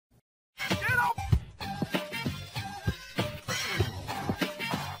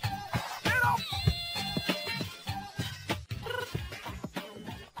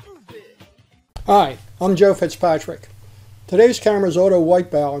Hi, I'm Joe Fitzpatrick. Today's camera's auto white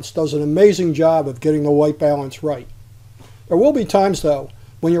balance does an amazing job of getting the white balance right. There will be times though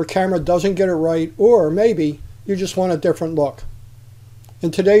when your camera doesn't get it right, or maybe you just want a different look.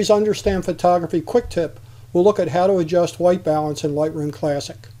 In today's Understand Photography quick tip, we'll look at how to adjust white balance in Lightroom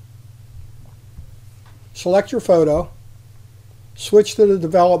Classic. Select your photo, switch to the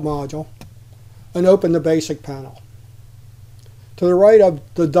Develop module, and open the Basic panel. To the right of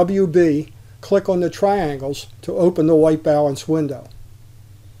the WB, click on the triangles to open the white balance window.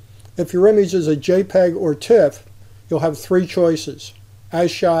 If your image is a JPEG or TIFF, you'll have three choices: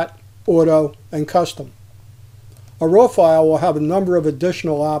 As Shot, Auto, and Custom. A RAW file will have a number of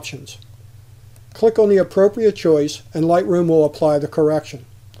additional options. Click on the appropriate choice and Lightroom will apply the correction.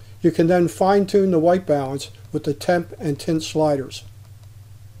 You can then fine-tune the white balance with the temp and tint sliders.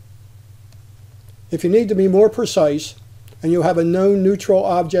 If you need to be more precise and you have a known neutral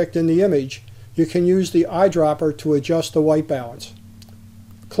object in the image, you can use the eyedropper to adjust the white balance.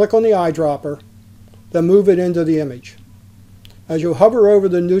 Click on the eyedropper, then move it into the image. As you hover over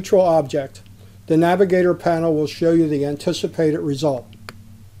the neutral object, the navigator panel will show you the anticipated result.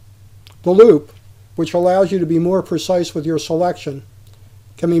 The loop, which allows you to be more precise with your selection,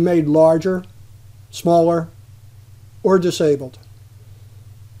 can be made larger, smaller, or disabled.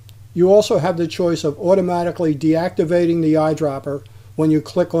 You also have the choice of automatically deactivating the eyedropper when you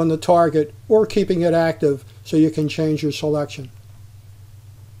click on the target, or keeping it active so you can change your selection.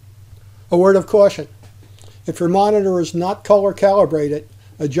 A word of caution: if your monitor is not color calibrated,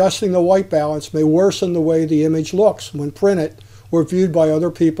 adjusting the white balance may worsen the way the image looks when printed or viewed by other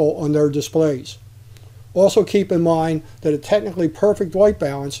people on their displays. Also keep in mind that a technically perfect white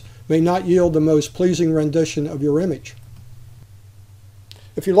balance may not yield the most pleasing rendition of your image.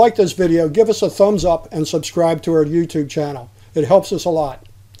 If you like this video, give us a thumbs up and subscribe to our YouTube channel. It helps us a lot.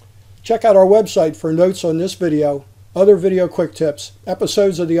 Check out our website for notes on this video, other video quick tips,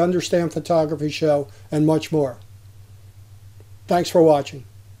 episodes of the Understand Photography Show, and much more. Thanks for watching.